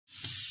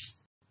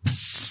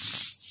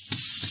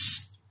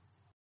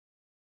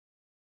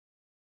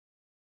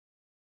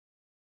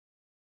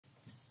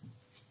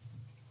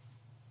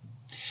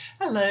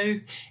Hello.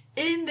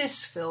 In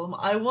this film,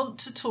 I want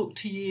to talk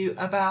to you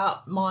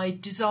about my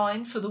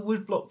design for the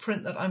woodblock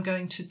print that I'm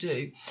going to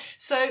do.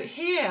 So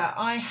here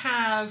I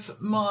have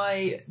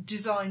my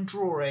design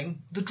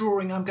drawing, the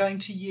drawing I'm going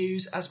to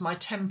use as my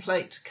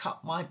template to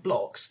cut my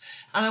blocks.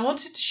 And I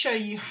wanted to show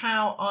you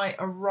how I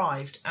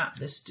arrived at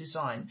this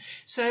design.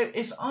 So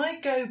if I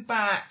go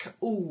back,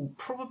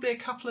 probably a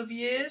couple of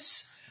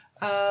years,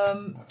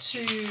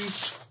 to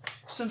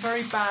some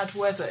very bad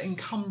weather in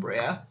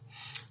Cumbria.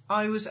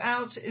 I was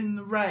out in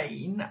the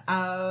rain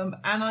and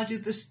I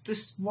did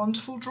this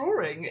wonderful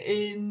drawing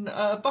in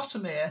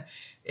Buttermere.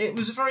 It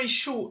was a very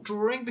short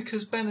drawing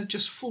because Ben had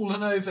just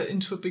fallen over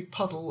into a big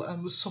puddle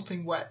and was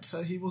sopping wet,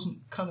 so he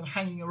wasn't kind of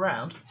hanging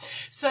around.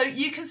 So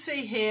you can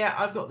see here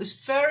I've got this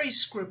very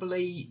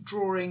scribbly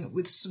drawing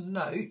with some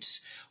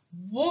notes.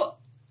 What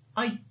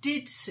I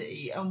did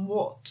see and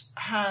what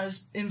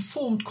has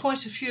informed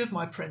quite a few of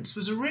my prints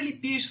was a really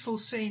beautiful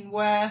scene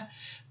where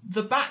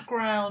the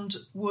background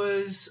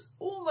was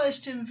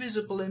almost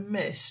invisible in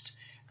mist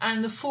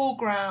and the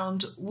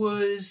foreground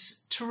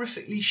was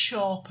terrifically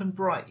sharp and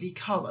brightly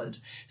coloured.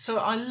 So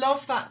I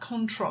love that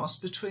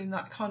contrast between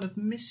that kind of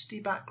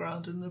misty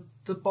background and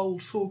the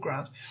bold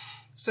foreground.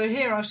 So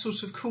here I've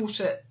sort of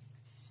caught it.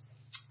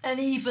 And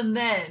even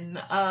then,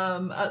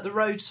 at the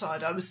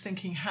roadside, I was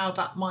thinking how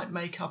that might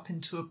make up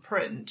into a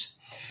print.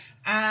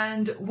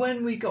 And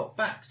when we got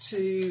back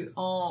to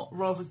our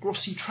rather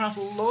glossy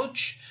travel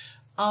lodge,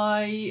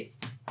 I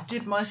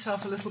did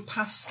myself a little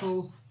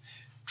pastel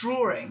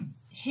drawing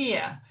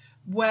here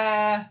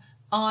where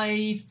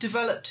I've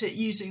developed it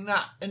using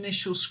that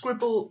initial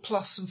scribble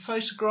plus some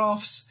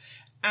photographs.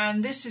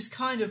 And this is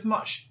kind of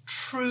much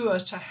truer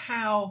to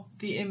how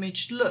the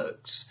image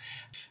looks.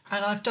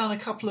 And I've done a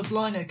couple of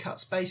lino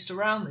cuts based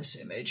around this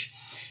image.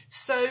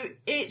 So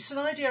it's an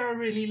idea I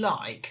really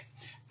like.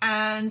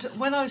 And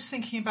when I was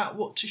thinking about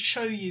what to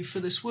show you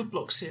for this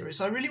woodblock series,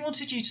 I really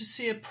wanted you to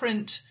see a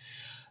print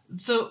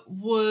that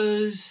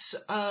was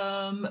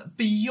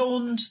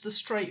beyond the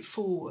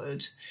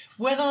straightforward.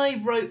 When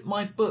I wrote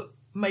my book,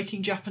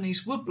 Making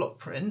Japanese Woodblock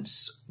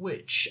Prints,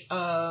 which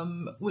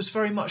was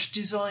very much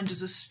designed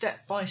as a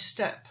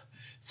step-by-step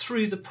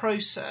through the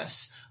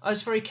process, I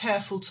was very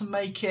careful to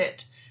make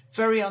it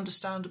very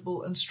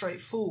understandable and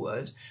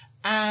straightforward.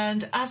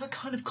 And as a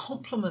kind of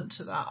complement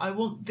to that, I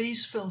want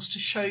these films to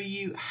show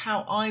you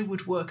how I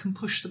would work and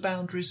push the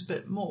boundaries a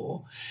bit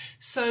more.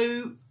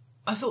 So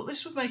I thought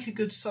this would make a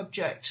good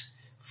subject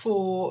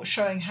for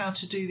showing how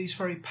to do these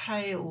very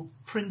pale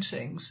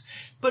printings,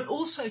 but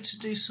also to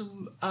do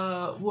some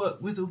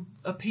work with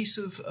a piece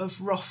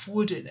of rough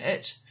wood in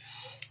it.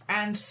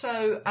 And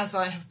so, as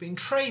I have been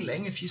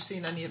trailing, if you've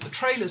seen any of the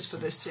trailers for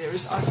this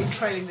series, I've been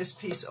trailing this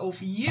piece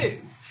of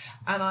yew.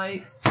 And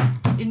I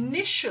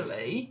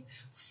initially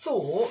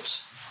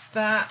thought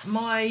that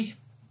my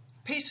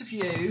piece of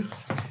yew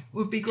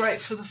would be great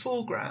for the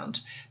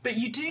foreground, but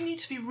you do need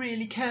to be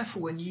really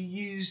careful when you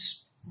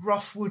use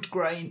rough wood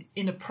grain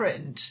in a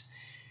print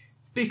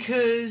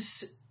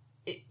because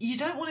you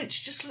don't want it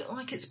to just look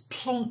like it's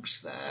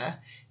plonked there.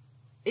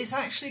 It's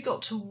actually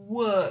got to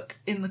work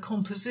in the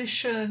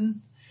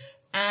composition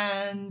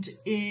and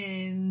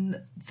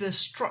in the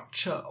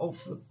structure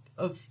of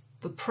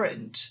the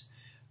print.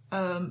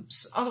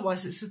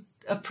 Otherwise it's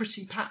a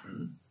pretty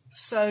pattern.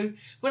 So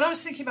when I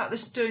was thinking about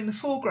this doing the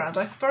foreground,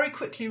 I very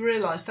quickly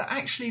realised that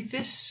actually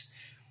this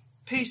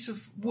piece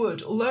of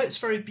wood, although it's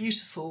very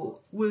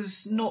beautiful,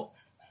 was not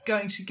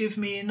going to give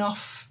me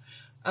enough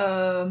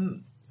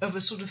of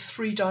a sort of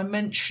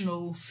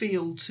three-dimensional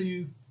feel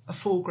to a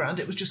foreground.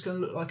 It was just going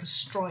to look like a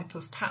stripe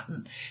of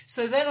pattern.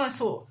 So then I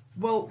thought,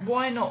 well,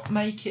 why not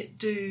make it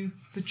do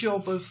the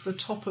job of the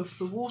top of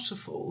the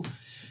waterfall?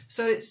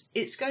 So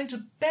it's going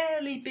to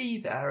barely be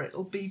there.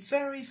 It'll be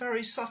very,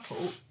 very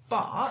subtle,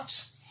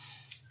 but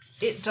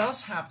it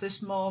does have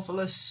this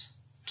marvellous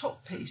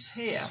top piece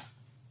here.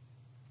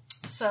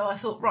 So I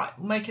thought, right,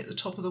 we'll make it the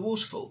top of the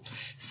waterfall.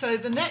 So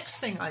the next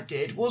thing I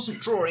did wasn't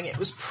drawing, it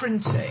was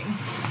printing.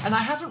 And I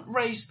haven't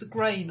raised the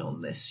grain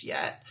on this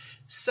yet.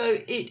 So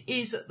it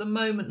is at the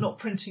moment not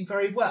printing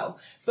very well.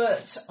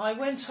 But I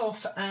went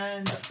off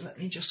and, let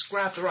me just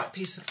grab the right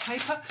piece of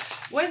paper,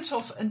 went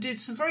off and did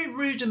some very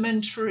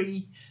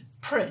rudimentary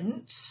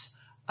prints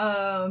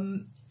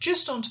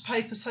just onto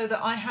paper so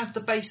that I had the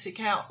basic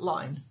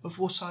outline of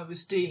what I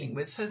was dealing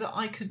with so that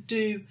I could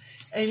do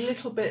a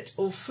little bit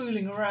of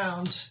fooling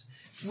around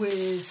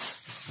with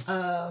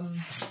some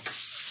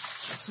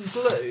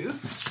glue,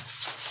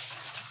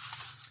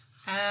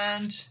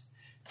 and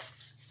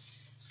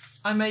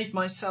I made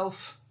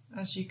myself,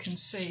 as you can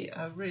see,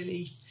 a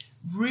really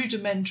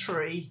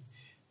rudimentary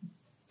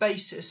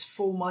basis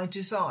for my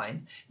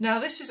design. Now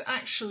this is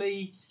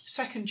actually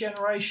second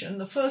generation.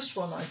 The first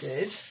one I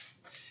did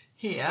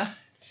here,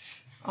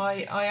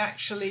 I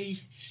actually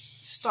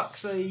stuck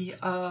the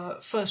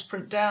first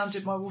print down,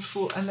 did my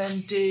waterfall, and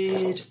then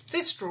did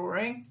this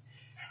drawing,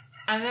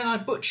 and then I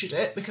butchered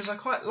it because I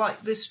quite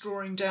like this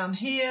drawing down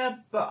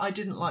here, but I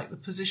didn't like the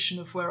position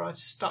of where I'd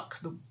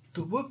stuck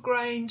the wood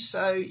grain,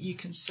 so you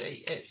can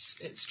see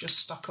it's just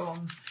stuck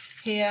on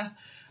here.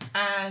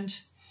 And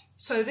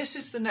so this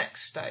is the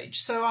next stage.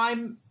 So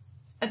I'm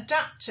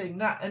adapting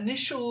that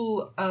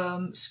initial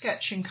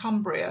sketch in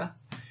Cumbria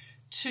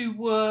to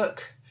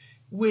work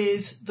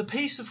with the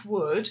piece of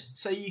wood.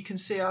 So you can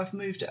see I've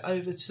moved it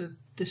over to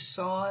this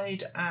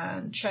side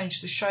and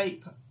changed the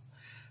shape.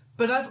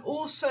 But I'm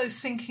also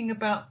thinking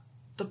about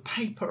the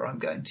paper I'm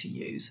going to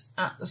use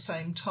at the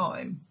same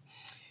time,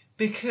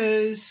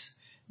 because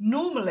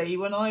normally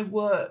when I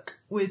work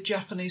with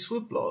Japanese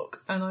woodblock,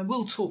 and I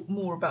will talk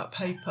more about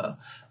paper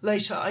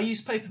later, I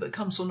use paper that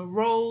comes on a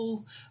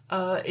roll.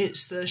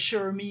 It's the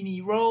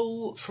Shiramini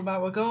roll from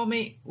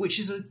Awagami, which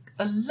is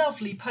a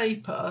lovely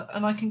paper,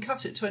 and I can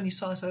cut it to any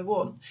size I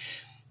want.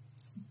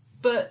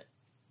 But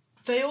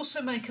they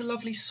also make a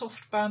lovely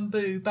soft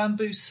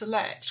bamboo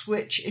select,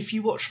 which if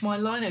you watch my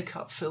lino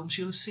cut films,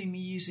 you'll have seen me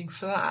using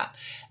for that.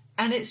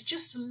 And it's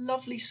just a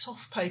lovely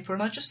soft paper,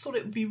 and I just thought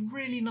it would be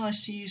really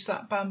nice to use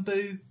that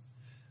bamboo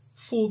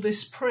for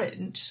this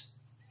print.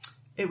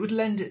 It would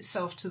lend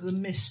itself to the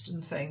mist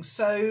and things.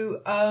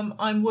 So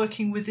I'm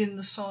working within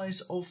the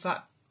size of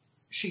that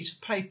sheet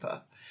of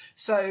paper.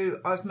 So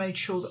I've made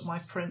sure that my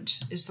print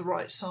is the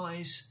right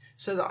size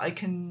so that I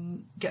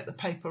can get the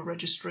paper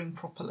registering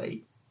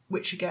properly,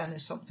 which again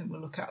is something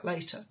we'll look at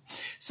later.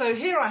 So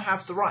here I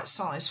have the right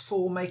size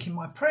for making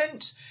my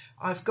print.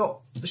 I've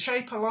got the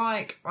shape I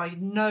like. I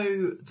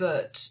know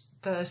that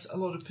there's a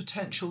lot of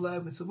potential there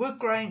with the wood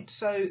grain.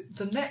 So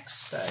the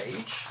next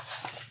stage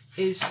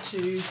is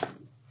to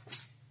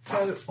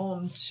go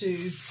on to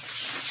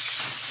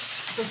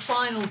the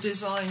final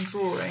design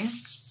drawing.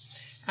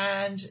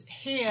 And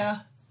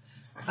here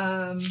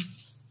I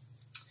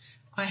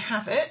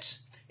have it.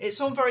 It's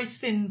on very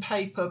thin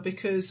paper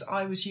because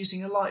I was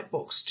using a light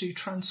box to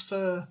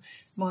transfer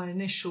my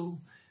initial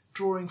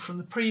drawing from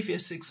the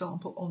previous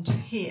example onto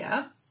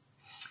here.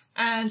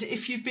 And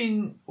if you've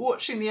been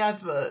watching the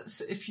adverts,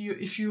 if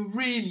you're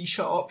really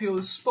sharp,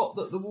 you'll spot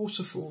that the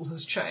waterfall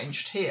has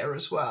changed here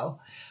as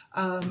well.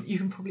 You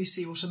can probably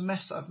see what a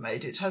mess I've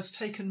made. It has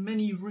taken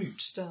many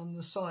routes down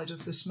the side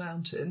of this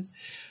mountain,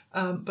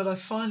 but I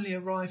finally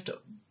arrived at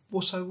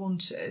what I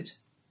wanted.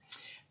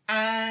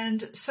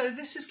 And so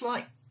this is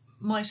like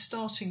my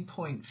starting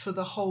point for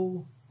the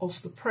whole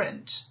of the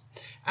print.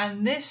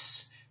 And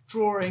this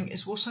drawing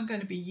is what I'm going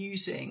to be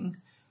using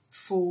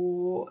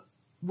for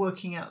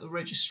working out the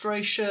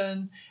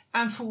registration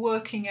and for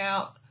working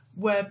out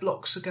where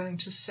blocks are going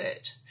to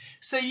sit.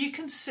 So you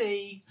can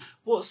see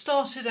what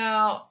started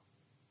out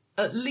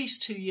at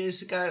least 2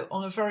 years ago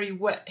on a very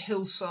wet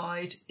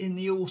hillside in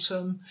the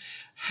autumn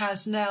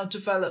has now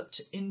developed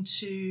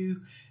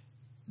into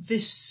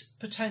this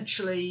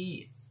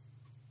potentially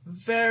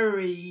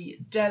very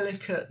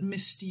delicate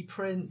misty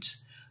print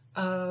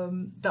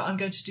that I'm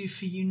going to do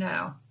for you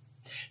now.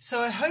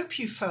 So I hope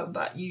you found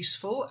that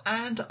useful,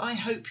 and I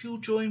hope you'll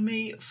join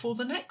me for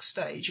the next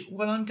stage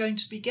when I'm going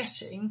to be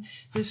getting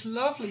this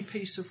lovely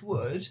piece of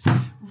wood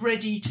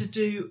ready to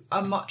do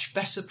a much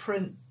better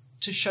print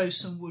to show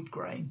some wood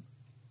grain.